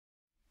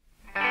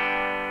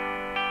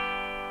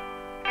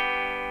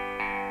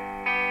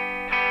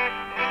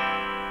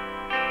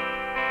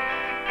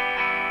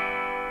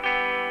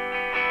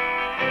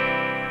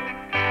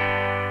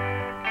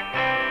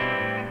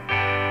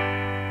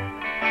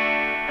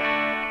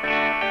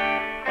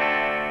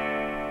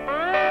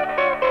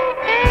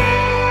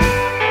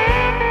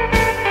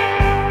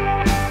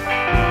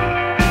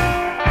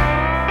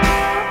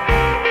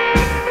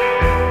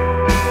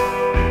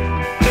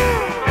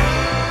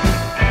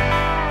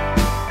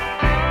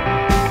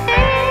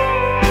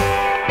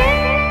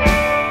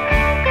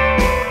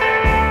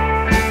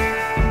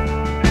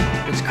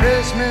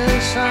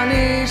on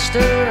Easter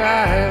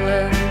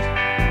Island,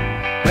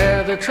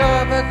 where the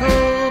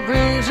tropical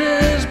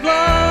breezes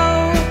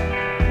blow.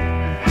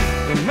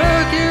 The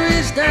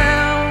mercury's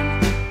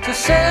down to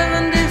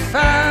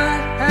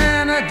 75,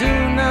 and I do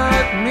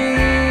not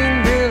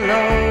mean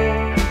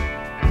below.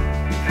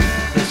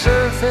 The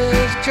surf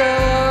is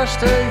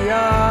just a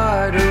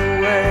yard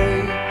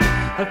away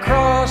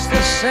across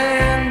the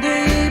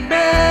sandy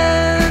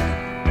bed,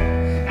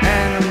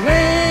 and I'm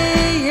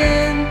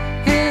laying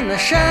in the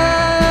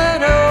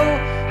shadow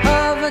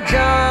of a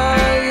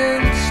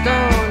giant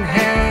stone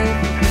head.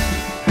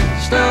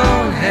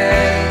 Stone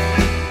head,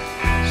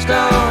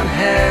 stone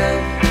head,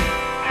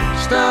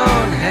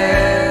 stone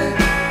head.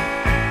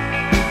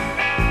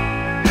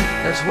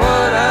 That's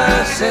what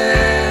I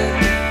said.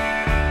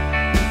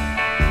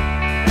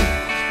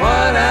 That's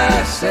what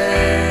I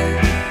said.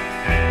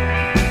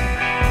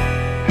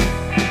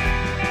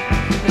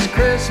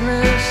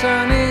 Christmas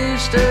on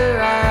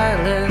Easter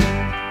Island,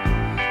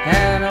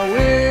 and I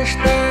wish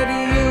that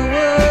you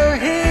were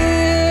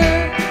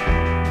here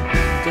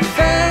to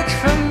fetch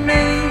from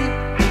me,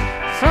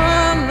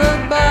 from the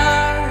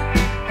bar,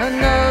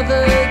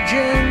 another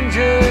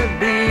ginger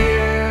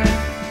beer.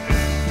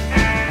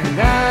 And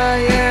I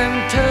am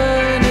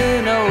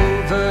turning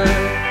over,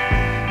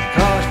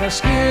 'cause my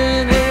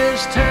skin is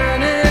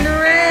turning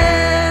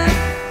red,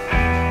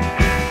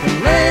 and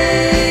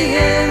laying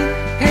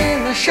in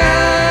the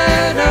shadow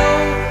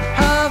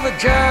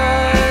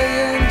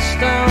giant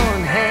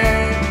stone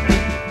head.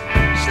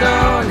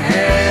 Stone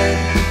head,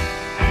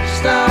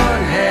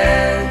 stone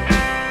head,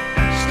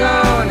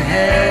 stone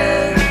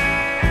head.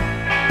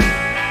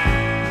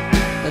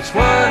 That's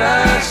what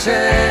I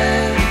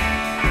said.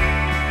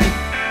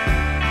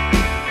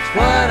 That's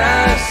what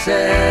I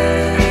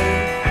said.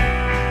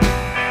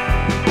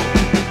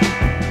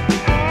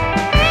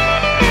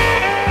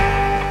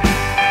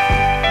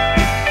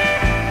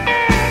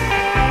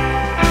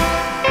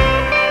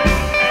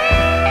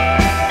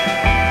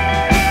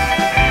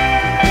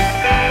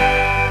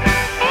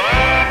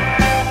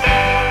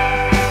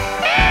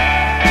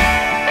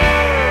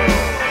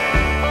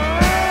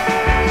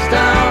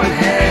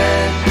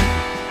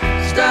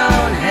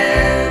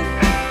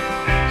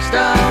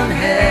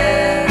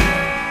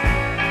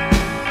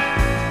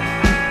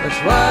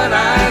 What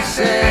I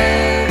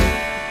said,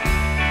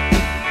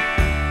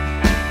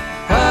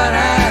 what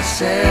I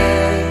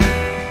said,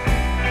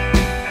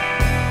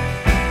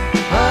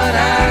 what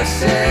I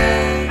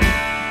said,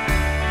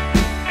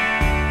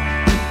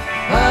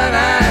 what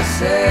I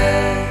said.